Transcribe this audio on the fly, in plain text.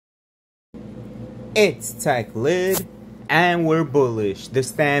It's Tech Lid, and we're bullish. The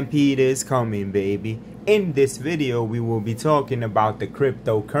stampede is coming, baby. In this video, we will be talking about the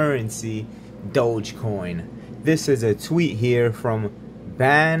cryptocurrency Dogecoin. This is a tweet here from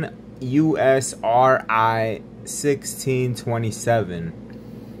Ban USRI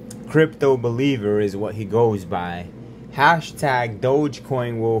 1627. Crypto believer is what he goes by. Hashtag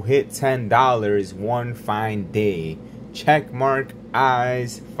Dogecoin will hit $10 one fine day. Checkmark,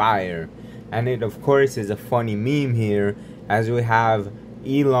 eyes, fire. And it, of course, is a funny meme here, as we have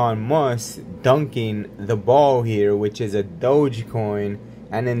Elon Musk dunking the ball here, which is a Dogecoin.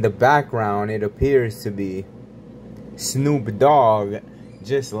 And in the background, it appears to be Snoop Dogg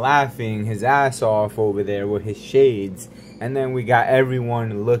just laughing his ass off over there with his shades. And then we got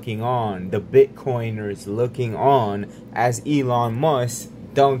everyone looking on, the Bitcoiners looking on, as Elon Musk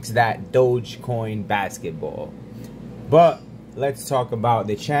dunks that Dogecoin basketball. But let's talk about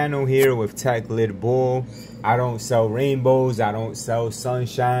the channel here with Tech Lid Bull. I don't sell rainbows, I don't sell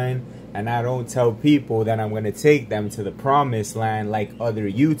sunshine, and I don't tell people that I'm going to take them to the promised land like other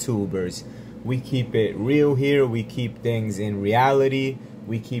YouTubers. We keep it real here, we keep things in reality,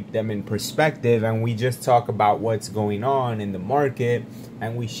 we keep them in perspective, and we just talk about what's going on in the market,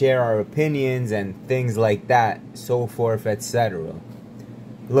 and we share our opinions and things like that, so forth, etc.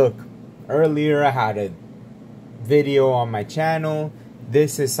 Look, earlier I had a video on my channel.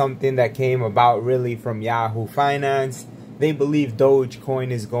 This is something that came about really from Yahoo Finance. They believe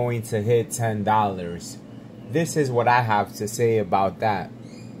Dogecoin is going to hit $10. This is what I have to say about that.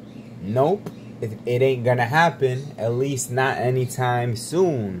 Nope, it ain't gonna happen, at least not anytime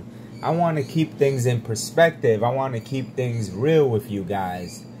soon. I want to keep things in perspective. I want to keep things real with you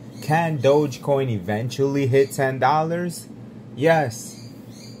guys. Can Dogecoin eventually hit $10? Yes.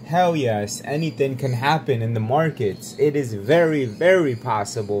 Hell yes, anything can happen in the markets. It is very, very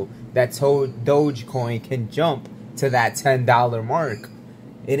possible that Dogecoin can jump to that $10 mark.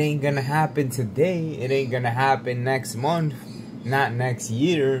 It ain't gonna happen today. It ain't gonna happen next month, not next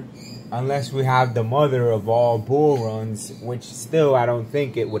year, unless we have the mother of all bull runs, which still I don't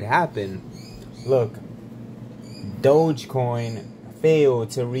think it would happen. Look, Dogecoin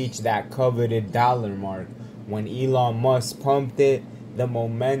failed to reach that coveted dollar mark. When Elon Musk pumped it, the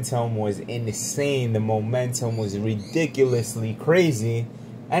momentum was insane. The momentum was ridiculously crazy,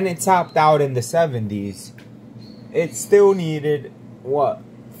 and it topped out in the 70s. It still needed, what,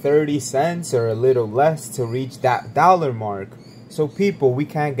 30 cents or a little less to reach that dollar mark. So people, we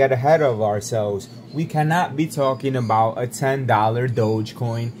can't get ahead of ourselves. We cannot be talking about a $10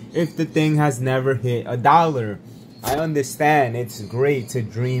 Dogecoin if the thing has never hit $1. I understand it's great to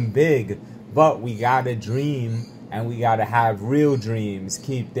dream big, but we gotta dream. And we gotta have real dreams,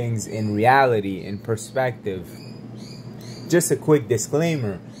 keep things in reality, in perspective. Just a quick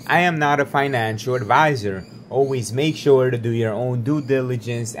disclaimer, I am not a financial advisor. Always make sure to do your own due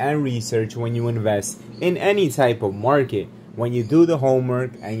diligence and research when you invest in any type of market. When you do the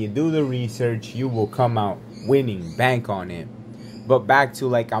homework and you do the research, you will come out winning, bank on it. But back to,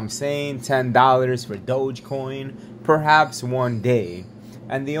 like I'm saying, $10 for Dogecoin, perhaps one day.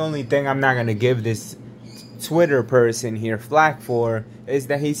 And the only thing I'm not gonna give this Twitter person here flack for is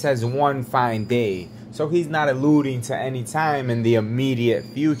that he says one fine day, so he's not alluding to any time in the immediate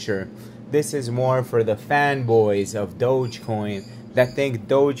future. This is more for the fanboys of Dogecoin that think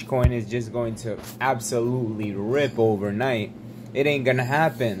Dogecoin is just going to absolutely rip overnight. It ain't gonna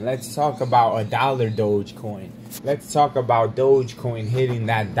happen. Let's talk about $1 Dogecoin. Let's talk about Dogecoin hitting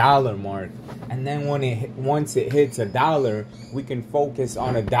that dollar mark, and then once it hits $1, we can focus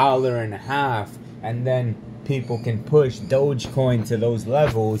on $1.50, and then people can push Dogecoin to those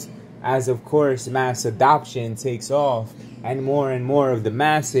levels as, of course, mass adoption takes off and more of the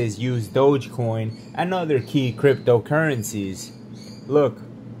masses use Dogecoin and other key cryptocurrencies. Look,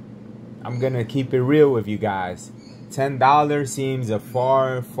 I'm gonna keep it real with you guys. $10 seems a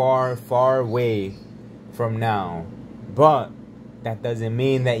far, far, far way from now, but that doesn't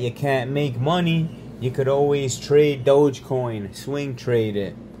mean that you can't make money. You could always trade Dogecoin, swing trade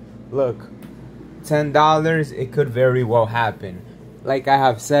it. Look, $10, it could very well happen. Like I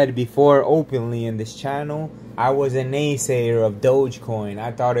have said before openly in this channel, I was a naysayer of Dogecoin.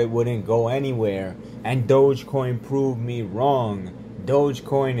 I thought it wouldn't go anywhere, and Dogecoin proved me wrong.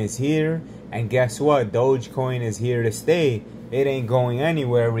 Dogecoin is here, and guess what? Dogecoin is here to stay. It ain't going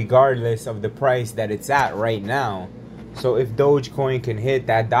anywhere regardless of the price that it's at right now. So if Dogecoin can hit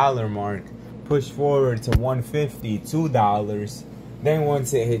that dollar mark, push forward to $1.50, $2, then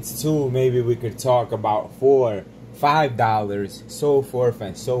once it hits 2, maybe we could talk about $4, $5, so forth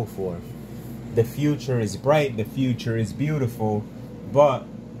and so forth. The future is bright, the future is beautiful, but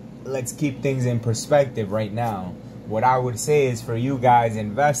let's keep things in perspective right now. What I would say is, for you guys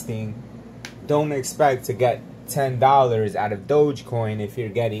investing, don't expect to get $10 out of Dogecoin if you're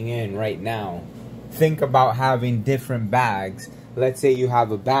getting in right now. Think about having different bags. Let's say you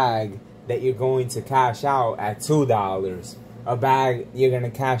have a bag that you're going to cash out at $2. A bag you're going to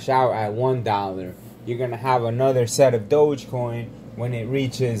cash out at $1. You're going to have another set of Dogecoin when it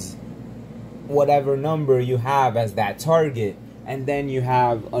reaches whatever number you have as that target. And then you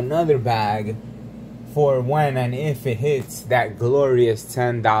have another bag for when and if it hits that glorious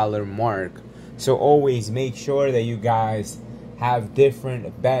 $10 mark. So always make sure that you guys have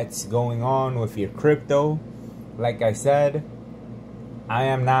different bets going on with your crypto. Like I said, I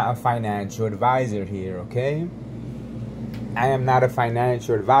am not a financial advisor here, okay? I am not a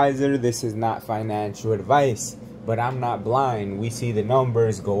financial advisor. This is not financial advice. But I'm not blind. We see the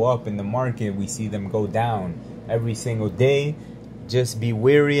numbers go up in the market. We see them go down every single day. Just be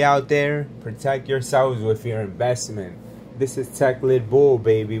wary out there. Protect yourselves with your investment. This is Tech Lid Bull,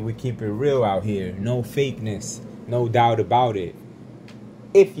 baby. We keep it real out here. No fakeness. No doubt about it.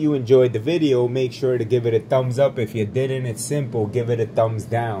 If you enjoyed the video, make sure to give it a thumbs up. If you didn't, it's simple. Give it a thumbs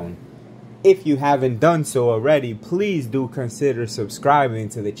down. If you haven't done so already, please do consider subscribing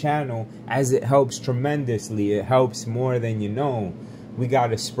to the channel, as it helps tremendously. It helps more than you know. We got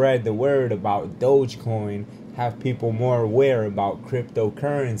to spread the word about Dogecoin, have people more aware about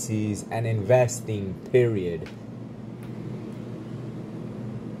cryptocurrencies and investing, period.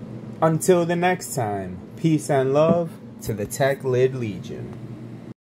 Until the next time, peace and love to the Tech Lid Legion.